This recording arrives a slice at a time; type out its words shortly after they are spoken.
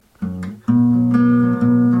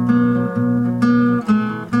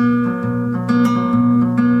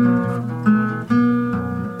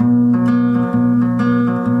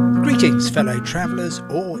fellow travellers,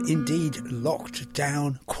 or indeed locked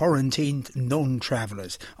down, quarantined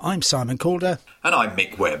non-travellers. I'm Simon Calder. And I'm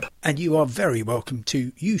Mick Webb. And you are very welcome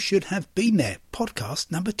to You Should Have Been There,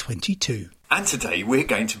 podcast number 22. And today we're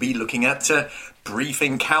going to be looking at brief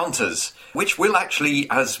encounters, which will actually,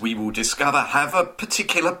 as we will discover, have a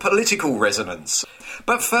particular political resonance.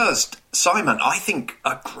 But first, Simon, I think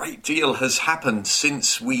a great deal has happened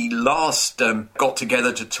since we last got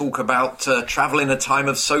together to talk about travel in a time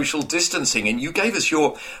of social distancing. And you gave us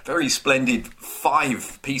your very splendid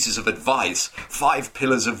 5 pieces of advice, 5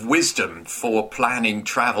 pillars of wisdom for planning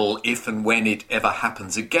travel if and when it ever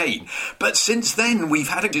happens again. But since then, we've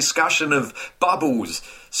had a discussion of bubbles,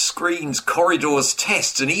 screens, corridors,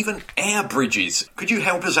 tests, and even air bridges. Could you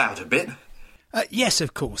help us out a bit? Yes,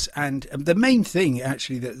 of course. And the main thing,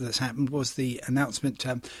 actually, that's happened was the announcement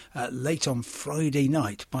late on Friday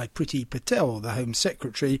night by Priti Patel, the Home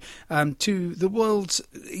Secretary, to the world's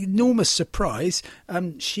enormous surprise.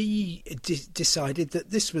 She decided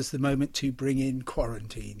that this was the moment to bring in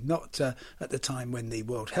quarantine, not at the time when the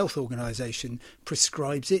World Health Organization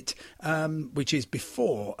prescribes it, which is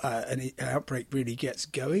before an outbreak really gets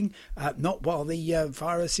going, not while the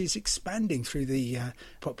virus is expanding through the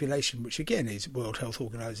population, which again is World Health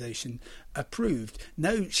Organization approved.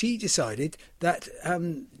 No, she decided that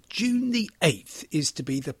June the 8th is to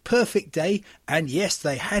be the perfect day, and yes,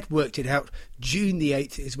 they had worked it out. June the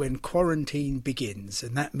 8th is when quarantine begins,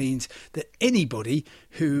 and that means that anybody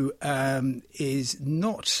who is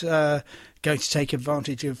not going to take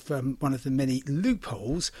advantage of one of the many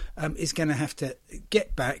loopholes is going to have to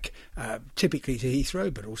get back, typically to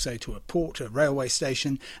Heathrow, but also to a port, a railway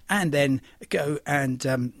station, and then go and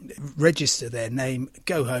register their name,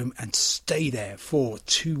 go home and stay there for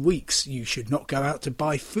 2 weeks. You should not go out to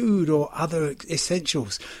buy food or other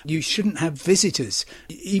essentials. You shouldn't have visitors.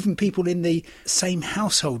 Even people in the same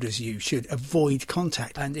household as you should avoid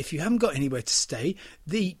contact. And if you haven't got anywhere to stay,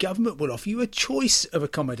 the government will offer you a choice of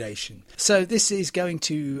accommodation. So this is going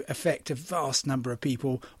to affect a vast number of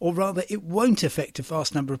people, or rather it won't affect a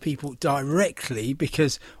vast number of people directly,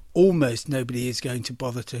 because almost nobody is going to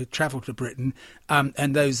bother to travel to Britain,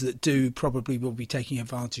 and those that do probably will be taking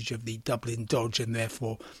advantage of the Dublin Dodge and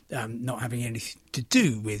therefore not having anything to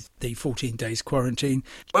do with the 14 days quarantine.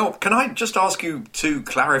 Well, can I just ask you to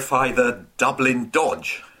clarify the Dublin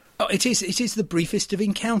Dodge? Oh, it is the briefest of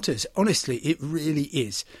encounters. Honestly, it really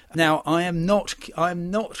is. Now, I am not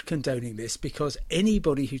condoning this, because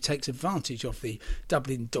anybody who takes advantage of the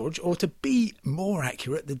Dublin Dodge, or to be more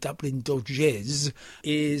accurate, the Dublin Dodges,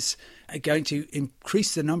 is going to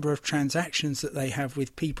increase the number of transactions that they have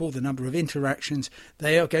with people, the number of interactions.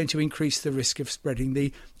 They are going to increase the risk of spreading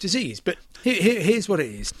the disease. But here's what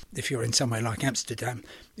it is. If you're in somewhere like Amsterdam,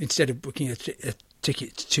 instead of booking a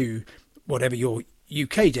ticket to whatever your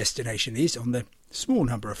UK destination is on the small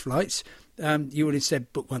number of flights, you will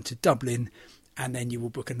instead book one to Dublin, and then you will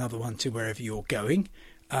book another one to wherever you're going,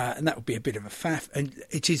 and that will be a bit of a faff. And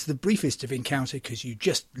it is the briefest of encounter, because you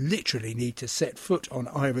just literally need to set foot on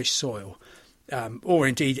Irish soil, or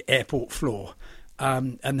indeed airport floor,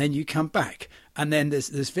 and then you come back. And then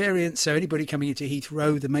there's variants, so anybody coming into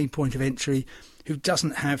Heathrow, the main point of entry, who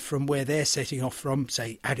doesn't have from where they're setting off from,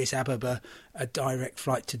 say Addis Ababa, a direct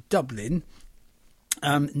flight to Dublin,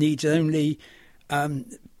 needs only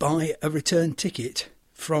buy a return ticket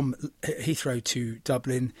from Heathrow to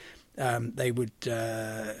Dublin. They would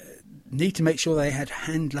need to make sure they had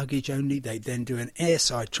hand luggage only. They then do an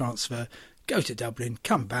airside transfer, go to Dublin,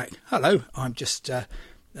 come back. Hello, I'm just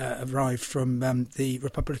arrived from the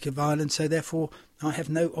Republic of Ireland, so therefore I have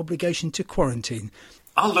no obligation to quarantine.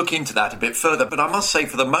 I'll look into that a bit further, but I must say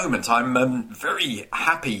for the moment I'm very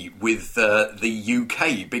happy with the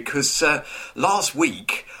UK, because last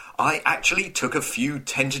week I actually took a few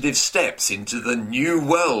tentative steps into the new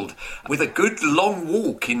world with a good long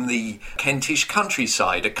walk in the Kentish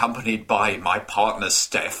countryside, accompanied by my partner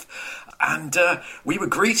Steph. And we were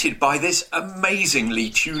greeted by this amazingly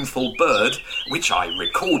tuneful bird, which I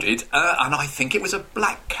recorded, and I think it was a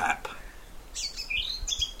blackcap.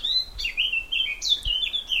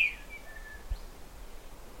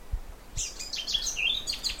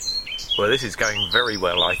 Well, this is going very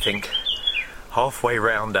well, I think. Halfway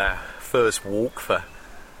round our first walk for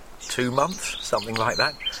 2 months, something like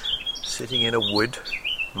that. Sitting in a wood,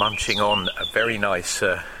 munching on a very nice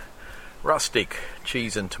rustic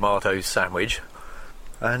cheese and tomato sandwich.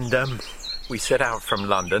 And we set out from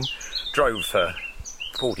London, drove for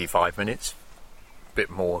 45 minutes, a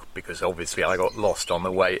bit more because obviously I got lost on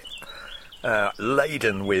the way.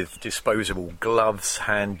 Laden with disposable gloves,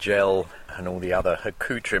 hand gel and all the other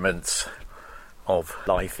accoutrements of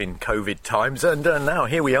life in COVID times, and now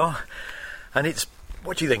here we are And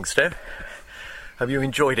what do you think, Steph? Have you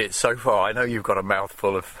enjoyed it so far? I know you've got a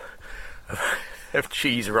mouthful of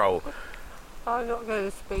cheese roll. I'm not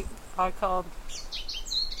going to speak. I can't.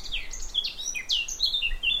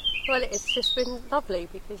 Well, it's just been lovely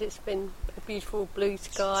because it's been a beautiful blue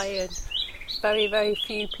sky and very, very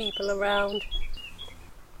few people around.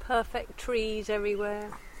 Perfect trees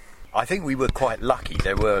everywhere. I think we were quite lucky.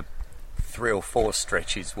 There were 3 or 4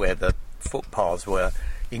 stretches where the footpaths were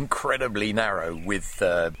incredibly narrow with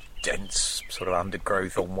dense sort of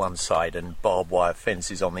undergrowth on one side and barbed wire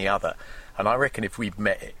fences on the other. And I reckon if we'd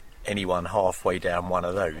met anyone halfway down one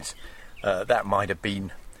of those, that might have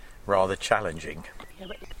been rather challenging. Yeah,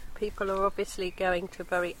 but people are obviously going to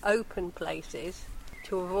very open places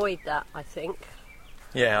to avoid that, I think.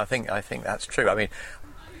 Yeah, I think that's true. I mean,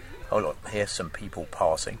 oh look, here's some people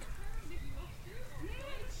passing.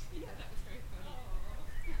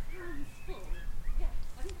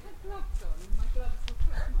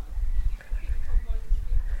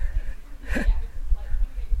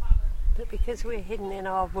 But because we're hidden in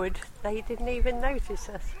our wood, they didn't even notice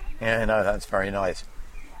us. Yeah, no, that's very nice.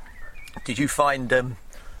 Did you find the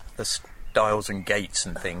stiles and gates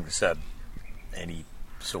and things any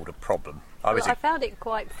sort of problem? I found it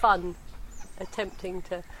quite fun attempting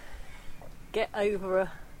to get over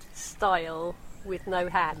a stile with no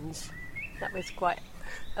hands. That was quite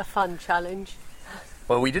a fun challenge.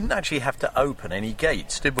 Well, we didn't actually have to open any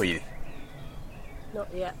gates, did we?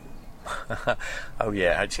 Not yet. Oh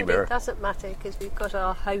yeah, actually But it doesn't matter because we've got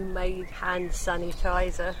our homemade hand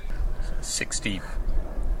sanitizer.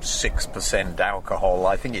 66% alcohol.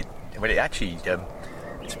 I think it actually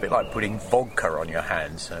it's a bit like putting vodka on your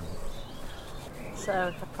hands.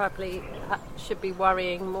 So I probably should be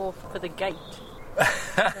worrying more for the gate.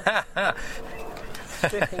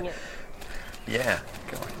 Stripping it. Yeah.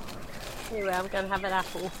 Go on. Anyway, I'm going to have an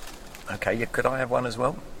apple. Okay, yeah, could I have one as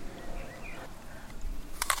well?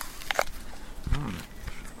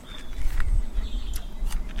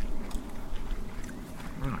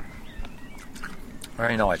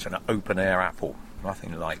 Very nice, an open air apple.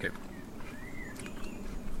 Nothing like it.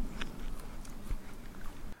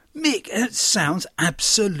 Mick, it sounds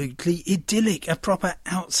absolutely idyllic, a proper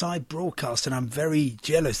outside broadcast, and I'm very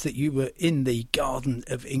jealous that you were in the Garden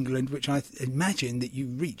of England, which I imagine that you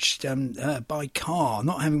reached by car.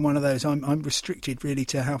 Not having one of those, I'm restricted really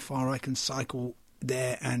to how far I can cycle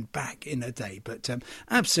there and back in a day, but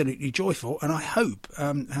absolutely joyful, and I hope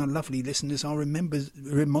our lovely listeners are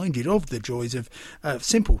reminded of the joys of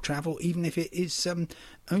simple travel, even if it is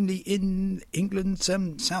only in England's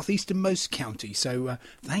southeasternmost county. So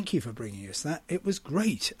thank you for bringing us that. It was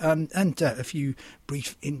great, and a few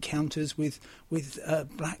brief encounters with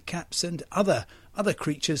black caps and other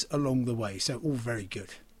creatures along the way, so all very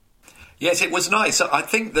good. Yes, it was nice. I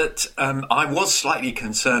think that I was slightly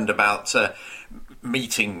concerned about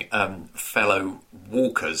meeting fellow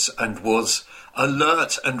walkers and was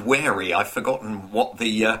alert and wary. I've forgotten what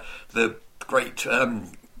the great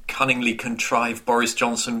cunningly contrived Boris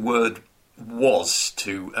Johnson word was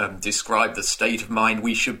to describe the state of mind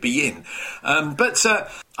we should be in. But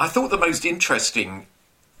I thought the most interesting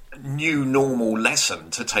new normal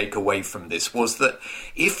lesson to take away from this was that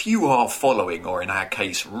if you are following, or in our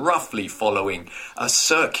case roughly following, a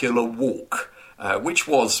circular walk, which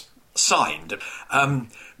was signed,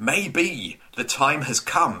 maybe the time has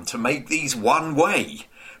come to make these one way,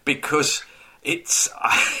 because it's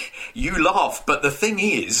you laugh, but the thing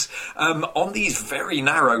is, on these very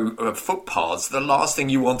narrow footpaths, the last thing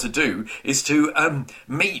you want to do is to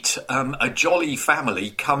meet a jolly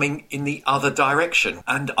family coming in the other direction.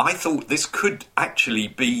 And I thought this could actually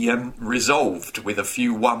be resolved with a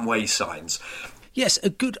few one-way signs. Yes, a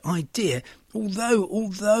good idea.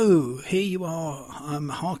 Although here you are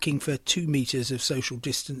harking for 2 metres of social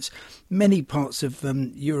distance. Many parts of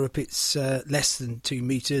Europe it's less than 2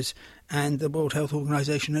 metres, and the World Health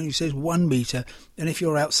Organization only says 1 metre. And if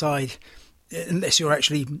you're outside, unless you're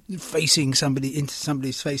actually facing somebody into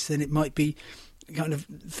somebody's face, then it might be kind of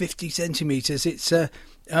 50 centimetres. It's the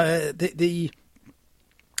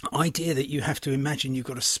idea that you have to imagine you've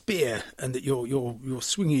got a spear and that you're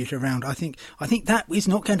swinging it around. I think that is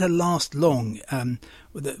not going to last long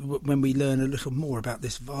when we learn a little more about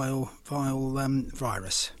this vile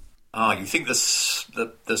virus. You think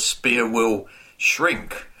the spear will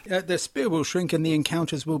shrink? The spear will shrink and the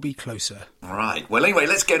encounters will be closer. Right. Well, anyway,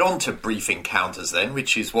 let's get on to brief encounters then,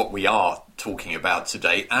 which is what we are talking about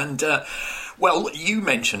today. And, well, you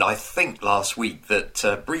mentioned, I think, last week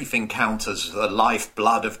that brief encounters are the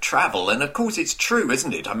lifeblood of travel. And, of course, it's true,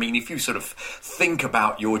 isn't it? I mean, if you sort of think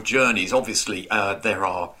about your journeys, obviously there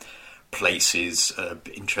are places,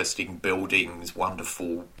 interesting buildings,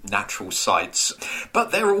 wonderful natural sights.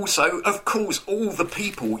 But there are also, of course, all the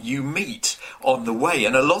people you meet on the way,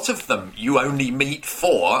 and a lot of them you only meet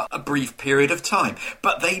for a brief period of time,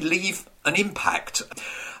 but they leave an impact,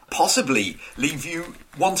 possibly leave you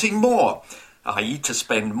wanting more, i.e. to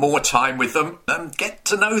spend more time with them and get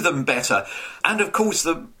to know them better. And of course,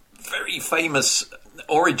 the very famous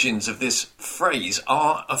origins of this phrase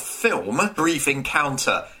are a film, Brief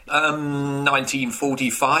Encounter,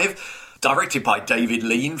 1945, directed by David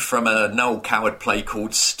Lean from a Noel Coward play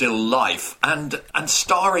called Still Life, and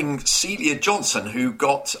starring Celia Johnson, who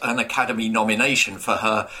got an Academy nomination for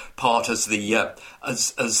her part as the I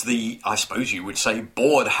suppose you would say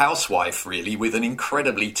bored housewife, really, with an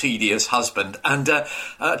incredibly tedious husband, and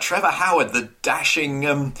Trevor Howard, the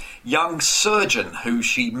dashing young surgeon who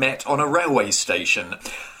she met on a railway station.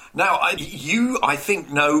 Now, I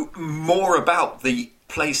think, know more about the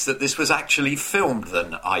place that this was actually filmed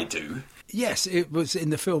than I do. Yes, it was in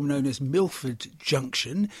the film known as Milford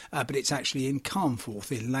Junction, but it's actually in Carnforth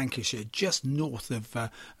in Lancashire, just north of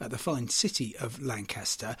the fine city of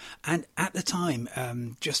Lancaster. And at the time,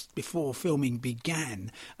 just before filming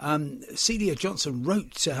began, Celia Johnson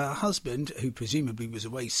wrote to her husband, who presumably was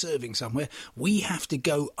away serving somewhere, "We have to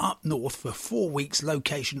go up north for 4 weeks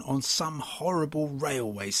location on some horrible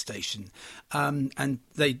railway station." And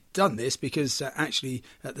they'd done this because actually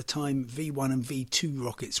at the time V1 and V2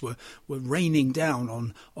 rockets were raining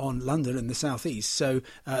down on London and the southeast, so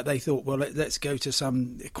they thought, well, let's go to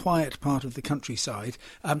some quiet part of the countryside,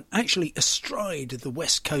 actually astride the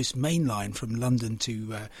West Coast main line from London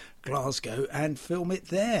to Glasgow, and film it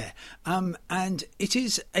there. And it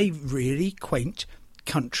is a really quaint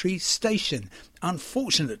country station.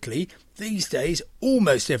 Unfortunately, these days,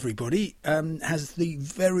 almost everybody has the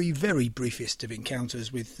very, very briefest of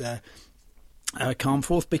encounters with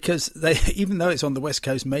Carnforth, because they, even though it's on the West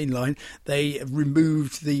Coast main line, they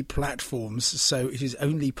removed the platforms, so it is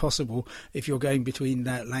only possible if you're going between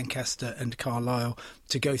Lancaster and Carlisle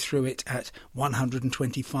to go through it at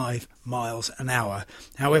 125 miles an hour.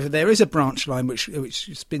 However, there is a branch line which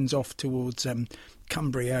spins off towards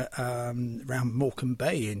Cumbria, around Morecambe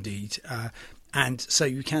Bay, indeed. And so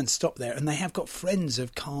you can stop there. And they have got Friends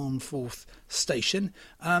of Carnforth Station,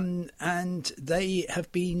 and they have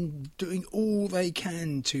been doing all they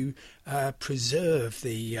can to preserve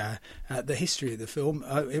the history of the film.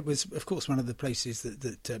 It was, of course, one of the places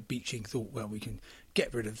that Beeching thought, well, we can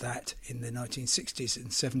get rid of that in the 1960s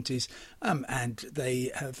and 70s. And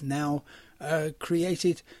they have now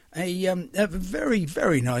created a very,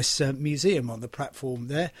 very nice museum on the platform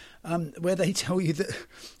there, where they tell you that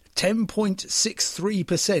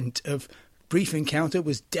 10.63% of Brief Encounter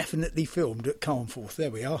was definitely filmed at Carnforth.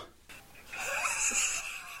 There we are.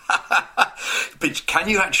 But can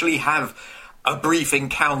you actually have a Brief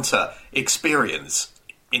Encounter experience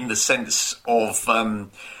in the sense of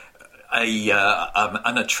an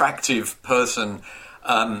attractive person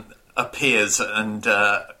appears and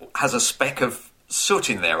has a speck of soot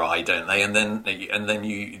in their eye, don't they? And then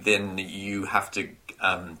you have to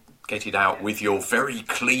get it out with your very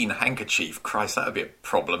clean handkerchief. Christ, that would be a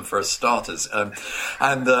problem for starters. And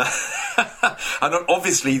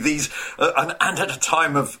obviously these, and at a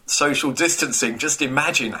time of social distancing, just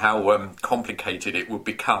imagine how complicated it would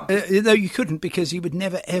become. No, you couldn't, because you would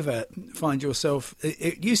never ever find yourself.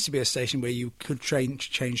 It used to be a station where you could change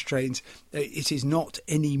trains. It is not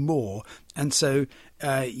anymore, and so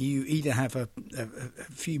you either have a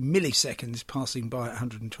few milliseconds passing by at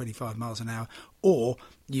 125 miles an hour, or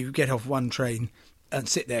you get off one train and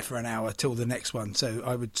sit there for an hour till the next one. So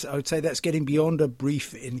I would say that's getting beyond a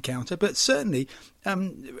brief encounter, but certainly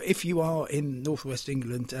if you are in northwest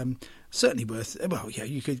England, certainly worth. Well, yeah,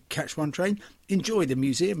 you could catch one train, enjoy the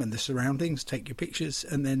museum and the surroundings, take your pictures,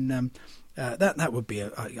 and then that would be,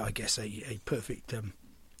 I guess, a perfect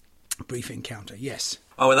brief encounter. Yes.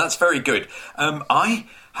 Oh, well, that's very good. I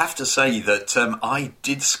have to say that I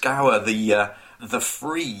did scour the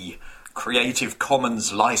free Creative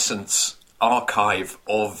Commons license archive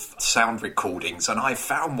of sound recordings, and I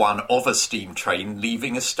found one of a steam train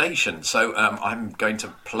leaving a station. So I'm going to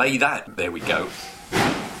play that. There we go.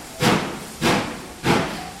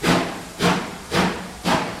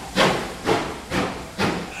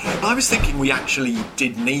 I was thinking we actually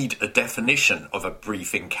did need a definition of a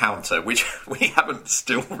brief encounter, which we haven't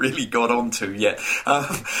still really got onto yet.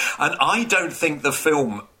 And I don't think the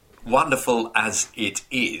film, wonderful as it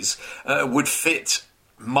is, would fit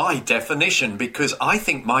my definition, because I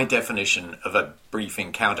think my definition of a brief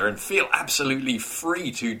encounter, and feel absolutely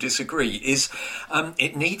free to disagree, is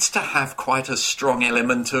it needs to have quite a strong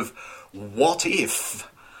element of what if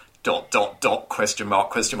question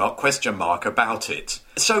mark about it.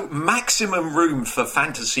 So maximum room for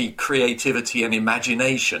fantasy, creativity and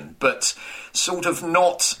imagination, but sort of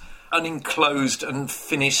not an enclosed and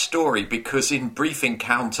finished story, because in Brief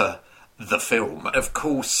Encounter, the film, of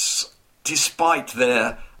course, despite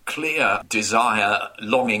their clear desire,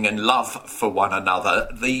 longing and love for one another,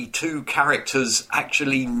 the two characters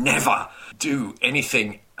actually never do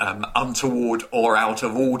anything untoward or out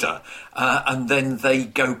of order, and then they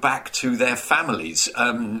go back to their families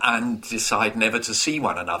and decide never to see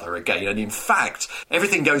one another again. And in fact,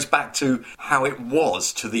 everything goes back to how it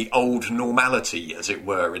was, to the old normality, as it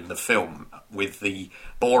were, in the film, with the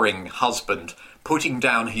boring husband putting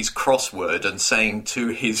down his crossword and saying to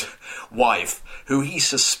his wife, who he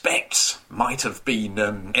suspects might have been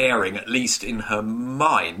erring, at least in her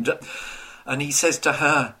mind, and he says to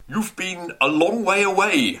her, "You've been a long way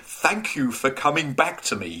away. Thank you for coming back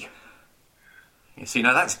to me." You see,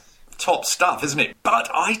 now that's top stuff, isn't it? But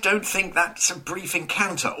I don't think that's a brief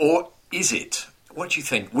encounter, or is it? What do you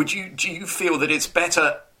think? Do you feel that it's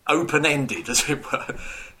better open-ended, as it were?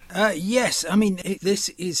 Yes, I mean, this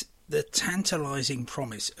is the tantalising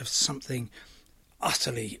promise of something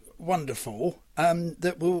utterly wonderful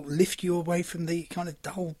that will lift you away from the kind of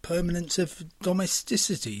dull permanence of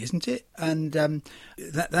domesticity, isn't it? And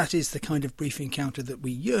that is the kind of brief encounter that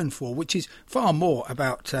we yearn for, which is far more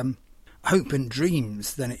about hope and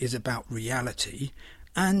dreams than it is about reality.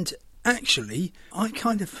 And actually, I'm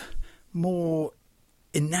kind of more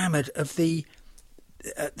enamoured of the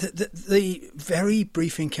very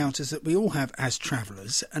brief encounters that we all have as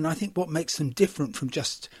travellers, and I think what makes them different from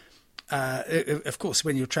just of course,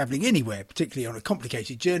 when you're travelling anywhere, particularly on a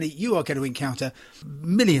complicated journey, you are going to encounter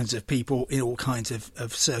millions of people in all kinds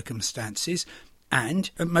of circumstances,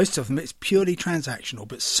 and most of them it's purely transactional,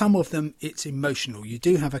 but some of them it's emotional. You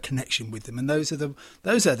do have a connection with them, and those are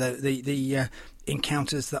the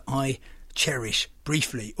encounters that I cherish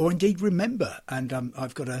briefly, or indeed remember. And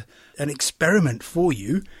I've got an experiment for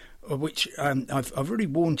you, which I've already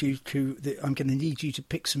warned you to. I'm going to need you to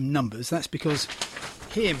pick some numbers. That's because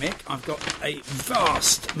here, Mick, I've got a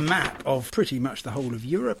vast map of pretty much the whole of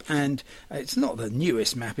Europe, and it's not the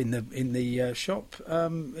newest map in the shop.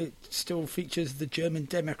 It still features the German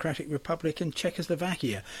Democratic Republic and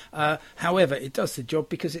Czechoslovakia. However, it does the job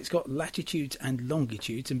because it's got latitudes and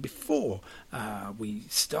longitudes. And before we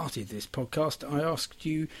started this podcast, I asked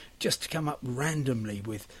you just to come up randomly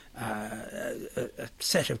with a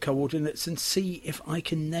set of coordinates and see if I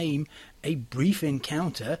can name a brief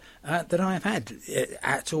encounter that I have had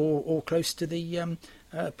at or close to the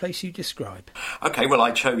place you describe. OK, well,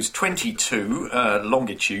 I chose 22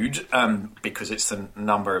 longitude because it's the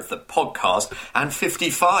number of the podcast, and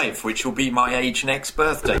 55, which will be my age next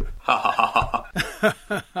birthday.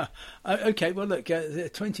 OK, well, look,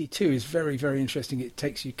 22 is very, very interesting. It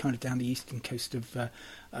takes you kind of down the eastern coast of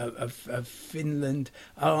Finland,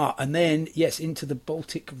 and then, yes, into the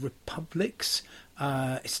Baltic republics,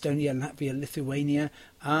 Estonia, Latvia, Lithuania,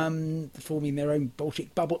 forming their own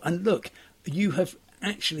Baltic bubble. And look, you have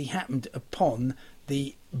actually happened upon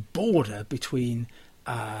the border between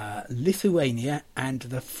Lithuania and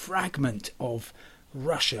the fragment of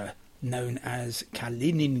Russia known as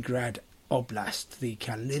Kaliningrad Oblast, the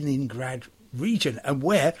Kaliningrad region, and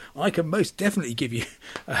where I can most definitely give you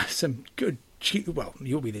some good, well,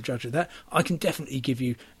 you'll be the judge of that. I can definitely give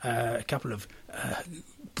you a couple of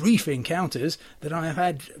brief encounters that I have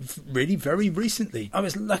had really very recently. I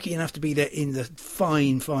was lucky enough to be there in the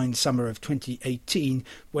fine summer of 2018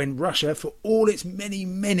 when Russia, for all its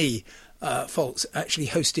many faults, actually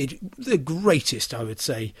hosted the greatest, I would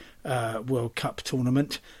say, World Cup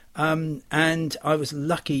tournament. And I was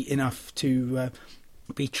lucky enough to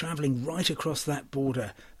be travelling right across that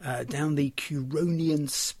border down the Curonian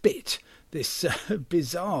Spit, this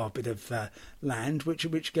bizarre bit of land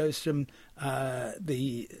which goes from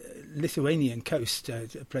the Lithuanian coast, a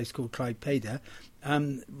place called Klaipėda,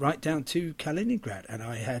 right down to Kaliningrad. And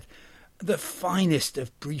I had the finest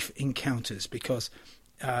of brief encounters because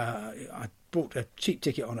I bought a cheap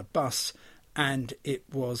ticket on a bus, and it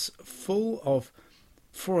was full of,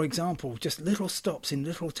 for example, just little stops in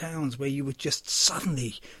little towns where you would just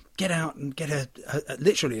suddenly get out and get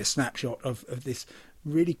literally a snapshot of this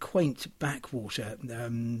really quaint backwater,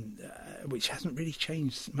 which hasn't really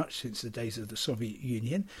changed much since the days of the Soviet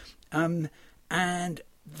Union. And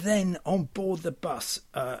then on board the bus,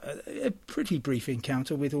 a pretty brief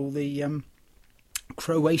encounter with all the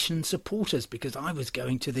Croatian supporters, because I was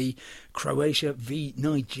going to the Croatia v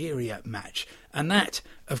Nigeria match, and that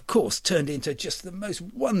of course turned into just the most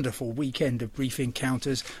wonderful weekend of brief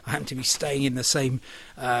encounters. I happened to be staying in the same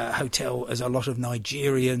hotel as a lot of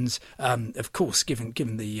Nigerians, of course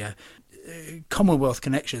given the Commonwealth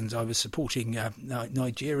connections. I was supporting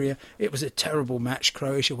Nigeria. It was a terrible match.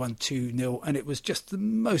 Croatia won 2-0, and it was just the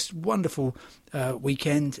most wonderful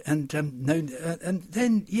weekend. And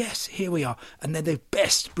then yes, here we are. And then the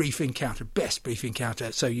best brief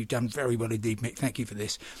encounter. So you've done very well indeed, Mick. Thank you for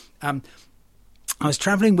this. I was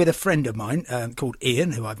travelling with a friend of mine called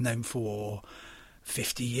Ian, who I've known for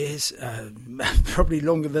 50 years, probably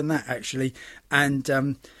longer than that actually, and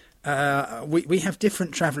we have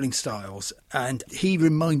different travelling styles, and he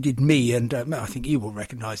reminded me, and I think you will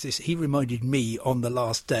recognise this, he reminded me on the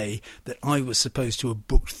last day that I was supposed to have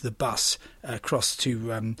booked the bus across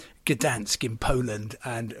to Gdansk in Poland,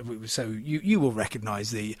 and so you will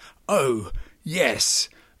recognise the, oh, yes,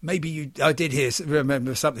 maybe I did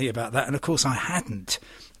remember something about that, and of course I hadn't.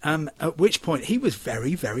 At which point he was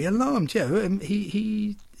very, very alarmed. Yeah,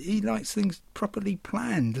 he likes things properly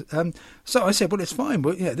planned. So I said, well, it's fine.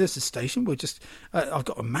 Well, yeah, there's the station. We'll just, I've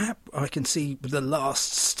got a map. I can see the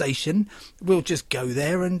last station. We'll just go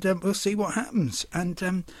there and we'll see what happens.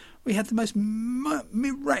 And we had the most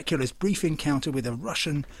miraculous brief encounter with a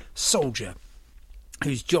Russian soldier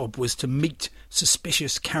whose job was to meet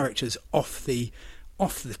suspicious characters off the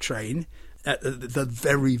train at the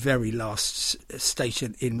very, very last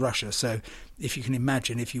station in Russia. So if you can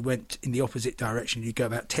imagine, if you went in the opposite direction, you'd go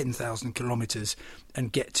about 10,000 kilometres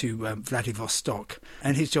and get to Vladivostok.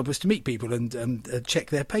 And his job was to meet people and check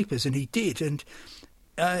their papers, and he did. And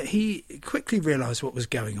he quickly realised what was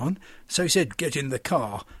going on. So he said, get in the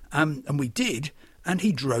car. And we did. And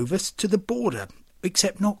he drove us to the border,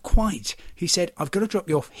 except not quite. He said, I've got to drop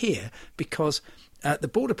you off here because the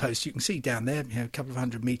border post, you can see down there, a couple of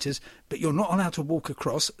 100 metres, but you're not allowed to walk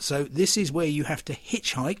across. So this is where you have to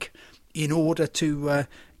hitchhike in order to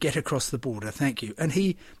get across the border. Thank you. And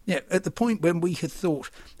he, at the point when we had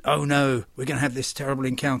thought, oh no, we're going to have this terrible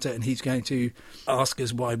encounter and he's going to ask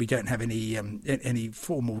us why we don't have any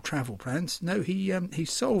formal travel plans. No, he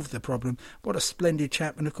solved the problem. What a splendid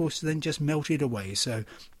chap. And of course then just melted away. So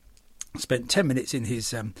spent 10 minutes in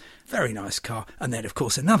his very nice car, and then of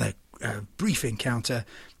course another brief encounter,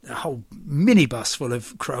 a whole minibus full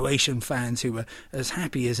of Croatian fans who were as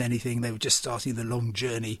happy as anything. They were just starting the long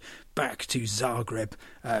journey back to Zagreb,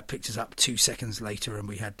 picked us up 2 seconds later, and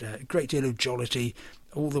we had a great deal of jollity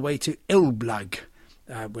all the way to Elblag,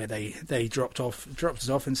 where they dropped us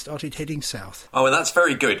off and started heading south. Oh, well, that's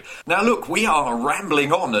very good. Now, look, we are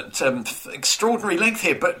rambling on at extraordinary length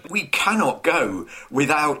here, but we cannot go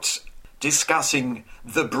without discussing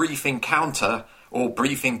the brief encounter or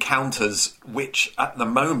brief encounters which at the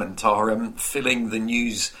moment are filling the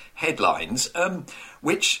news headlines,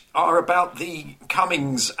 which are about the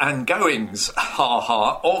comings and goings,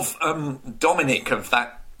 of Dominic of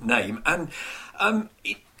that name. And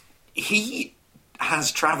he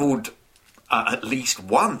has travelled at least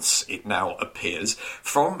once, it now appears,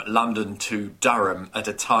 from London to Durham at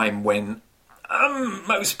a time when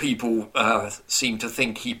most people seem to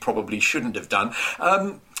think he probably shouldn't have done.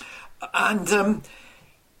 And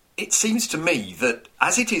it seems to me that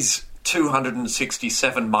as it is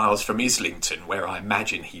 267 miles from Islington, where I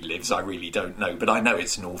imagine he lives, I really don't know, but I know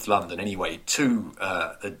it's North London anyway, to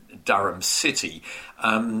Durham City,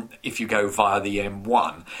 if you go via the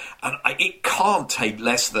M1. And it can't take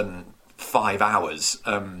less than 5 hours.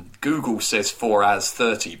 Google says 4 hours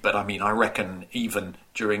 30, but I mean, I reckon even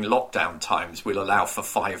during lockdown times we'll allow for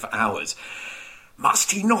 5 hours. Must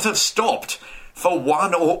he not have stopped for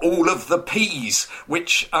one or all of the P's,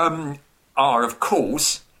 which are, of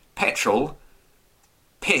course, petrol,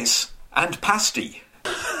 piss and pasty?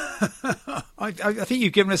 I think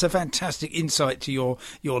you've given us a fantastic insight to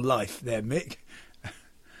your life there, Mick.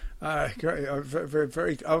 Great. I'm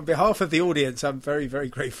very, on behalf of the audience, I'm very, very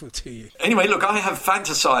grateful to you. Anyway, look, I have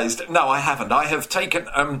fantasised. No, I haven't. I have taken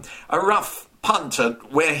a rough punt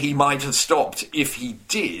at where he might have stopped if he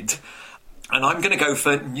did. And I'm going to go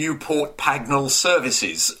for Newport Pagnell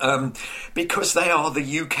Services, because they are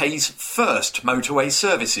the UK's first motorway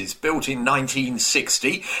services, built in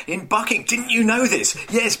 1960 in Didn't you know this?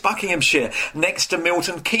 Yes, Buckinghamshire, next to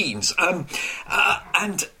Milton Keynes. The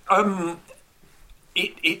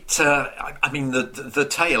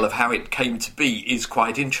tale of how it came to be is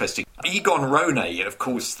quite interesting. Egon Ronay, of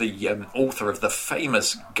course, the author of the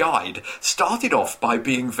famous guide, started off by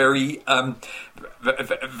being very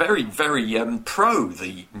pro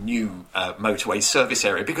the new motorway service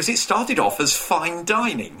area, because it started off as fine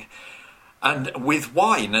dining. and with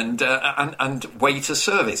wine and waiter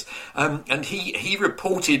service. And he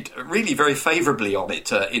reported really very favourably on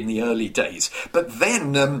it in the early days. But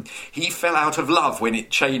then he fell out of love when it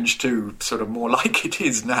changed to sort of more like it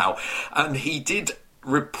is now. And he did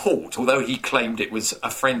report, although he claimed it was a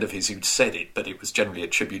friend of his who'd said it, but it was generally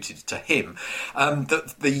attributed to him,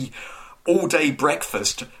 that the all-day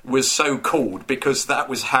breakfast was so called because that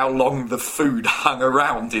was how long the food hung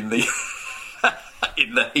around in the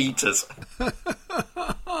in the heaters.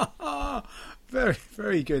 Very,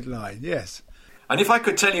 very good line, yes. And if I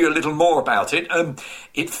could tell you a little more about it,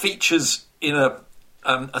 it features in a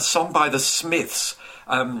song by the Smiths,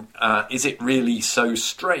 Is It Really So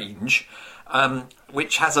Strange?,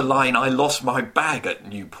 which has a line, I lost my bag at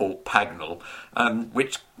Newport Pagnell,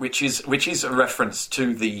 which is a reference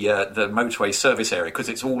to the motorway service area, because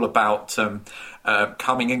it's all about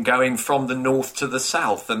coming and going from the north to the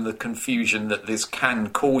south and the confusion that this can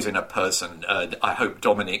cause in a person. I hope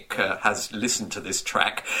Dominic has listened to this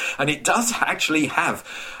track. And it does actually have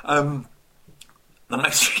the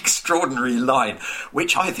most extraordinary line,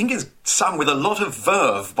 which I think is sung with a lot of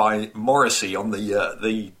verve by Morrissey on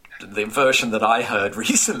the version that I heard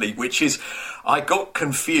recently, which is, I got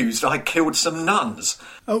confused, I killed some nuns.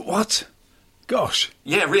 Oh, what? Gosh.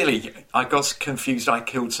 Yeah, really, I got confused, I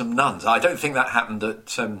killed some nuns. I don't think that happened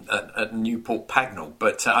at Newport Pagnell,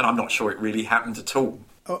 but and I'm not sure it really happened at all.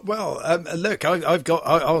 Well, look,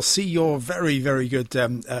 I'll see your very, very good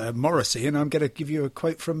Morrissey, and I'm going to give you a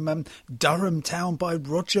quote from Durham Town by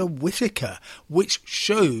Roger Whittaker, which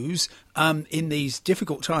shows in these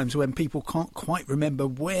difficult times when people can't quite remember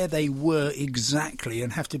where they were exactly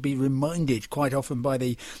and have to be reminded quite often by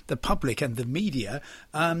the public and the media.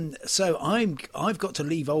 So I've got to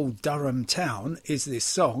leave old Durham Town is this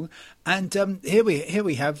song. And here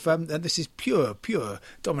we have, and this is pure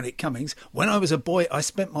Dominic Cummings. When I was a boy, I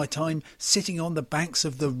spent my time sitting on the banks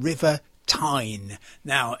of the River Tyne.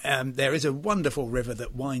 Now, there is a wonderful river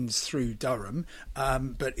that winds through Durham,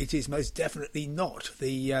 but it is most definitely not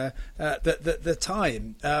the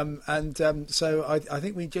Tyne. So I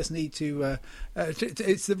think we just need to.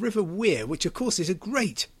 It's the River Wear, which of course is a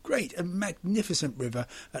great and magnificent river,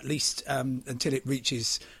 at least until it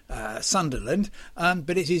reaches Sunderland.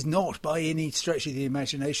 But it is not, by any stretch of the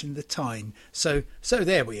imagination, the Tyne. So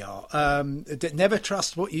there we are. Never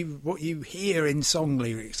trust what you hear in song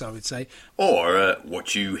lyrics, I would say. Or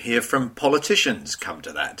what you hear from politicians, come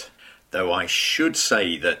to that. Though I should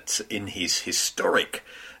say that in his historic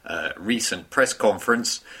recent press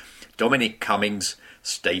conference, Dominic Cummings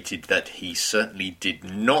stated that he certainly did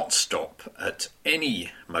not stop at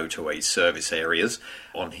any motorway service areas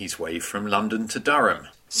on his way from London to Durham.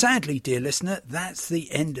 Sadly, dear listener, that's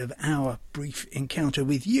the end of our brief encounter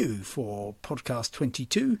with you for podcast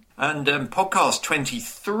 22. And podcast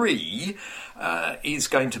 23 is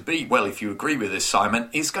going to be, well, if you agree with this, Simon,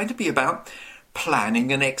 is going to be about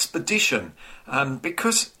planning an expedition.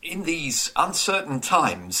 Because in these uncertain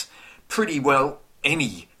times, pretty well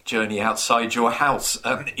any journey outside your house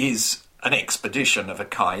is an expedition of a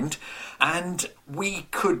kind, and we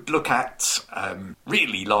could look at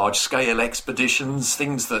really large-scale expeditions,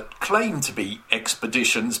 things that claim to be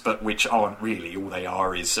expeditions but which aren't really. All they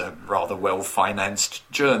are is rather well-financed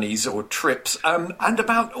journeys or trips, and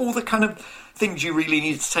about all the kind of things you really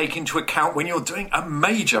need to take into account when you're doing a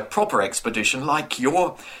major proper expedition like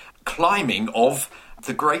your climbing of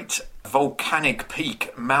the great volcanic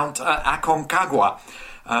peak Mount Aconcagua,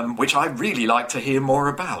 which I'd really like to hear more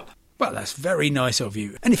about. Well, that's very nice of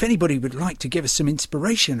you. And if anybody would like to give us some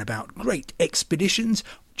inspiration about great expeditions,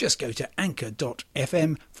 just go to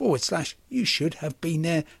anchor.fm/you should have been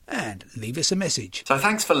there and leave us a message. So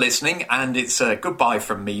thanks for listening, and it's goodbye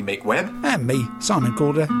from me, Mick Webb. And me, Simon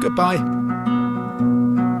Calder. Goodbye.